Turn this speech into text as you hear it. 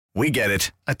We get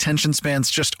it. Attention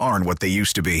spans just aren't what they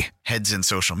used to be. Heads in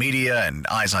social media and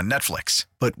eyes on Netflix.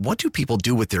 But what do people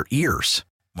do with their ears?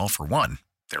 Well, for one,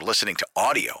 they're listening to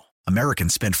audio.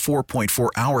 Americans spend 4.4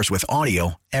 hours with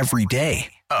audio every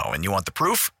day. Oh, and you want the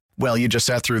proof? Well, you just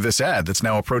sat through this ad that's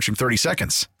now approaching 30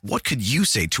 seconds. What could you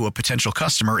say to a potential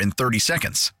customer in 30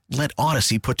 seconds? Let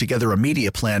Odyssey put together a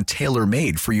media plan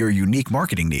tailor-made for your unique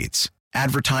marketing needs.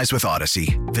 Advertise with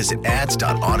Odyssey. Visit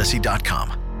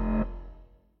ads.odyssey.com.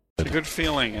 It's a good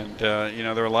feeling, and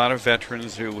there are a lot of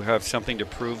veterans who have something to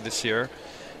prove this year.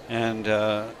 And,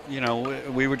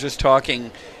 we were just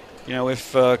talking,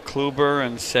 if Kluber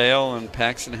and Sale and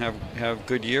Paxton have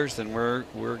good years, then we're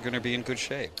going to be in good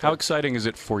shape. How exciting is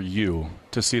it for you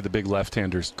to see the big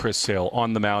left-hander, Chris Sale,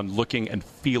 on the mound looking and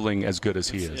feeling as good as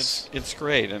he is? It's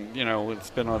great, and,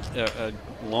 it's been a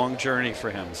long journey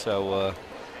for him, so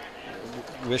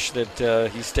wish that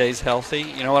he stays healthy.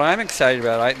 What I'm excited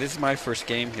about, this is my first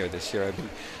game here this year. I've been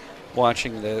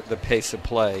watching the pace of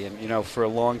play, and, for a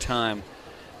long time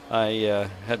I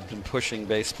had been pushing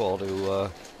baseball to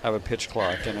have a pitch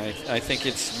clock, and I think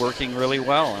it's working really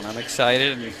well, and I'm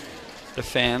excited, and the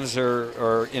fans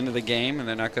are into the game, and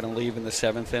they're not going to leave in the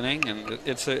seventh inning, and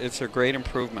it's a great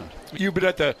improvement. You've been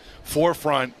at the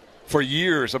forefront for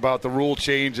years about the rule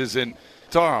changes, and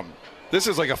Tom, this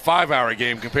is like a 5-hour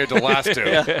game compared to the last two.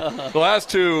 The last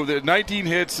two, the 19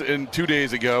 hits in 2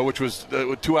 days ago, which was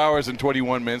 2 hours and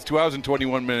 21 minutes. 2 hours and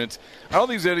 21 minutes. I don't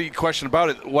think there's any question about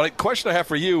it. What question I have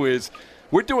for you is,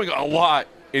 we're doing a lot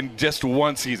in just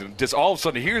one season. Just all of a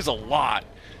sudden, here's a lot.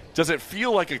 Does it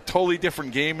feel like a totally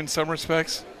different game in some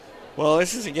respects? Well,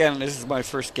 this is my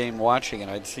first game watching it.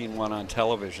 I'd seen one on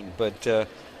television, but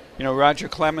Roger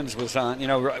Clemens was on.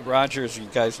 Roger, as you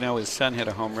guys know, his son hit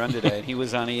a home run today, and he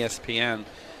was on ESPN,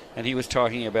 and he was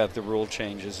talking about the rule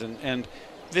changes. And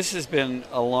this has been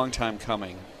a long time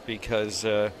coming because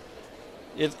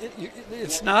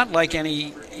it's not like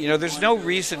any, there's no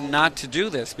reason not to do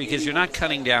this because you're not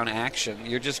cutting down action.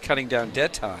 You're just cutting down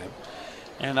dead time.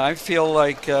 And I feel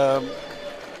like,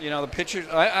 the pitchers,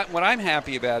 what I'm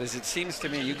happy about is it seems to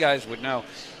me, you guys would know,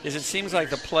 is it seems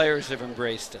like the players have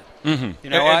embraced it.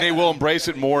 Mm-hmm. And they will embrace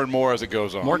it more and more as it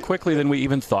goes on. More quickly than we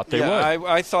even thought they would.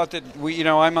 I thought that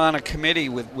I'm on a committee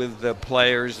with the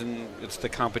players, and it's the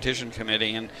competition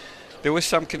committee, and there was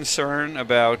some concern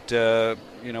about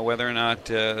whether or not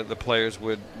the players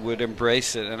would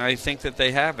embrace it, and I think that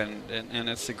they have, and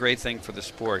it's a great thing for the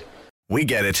sport. We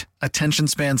get it. Attention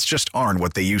spans just aren't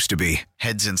what they used to be.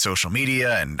 Heads in social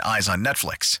media and eyes on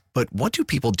Netflix. But what do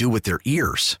people do with their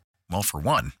ears? Well, for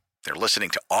one, they're listening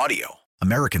to audio.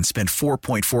 Americans spend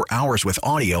 4.4 hours with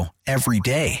audio every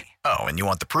day. Oh, and you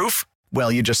want the proof?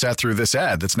 Well, you just sat through this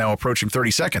ad that's now approaching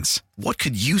 30 seconds. What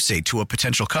could you say to a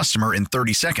potential customer in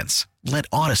 30 seconds? Let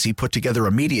Odyssey put together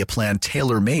a media plan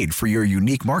tailor-made for your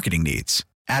unique marketing needs.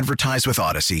 Advertise with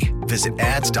Odyssey. Visit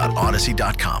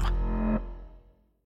ads.odyssey.com.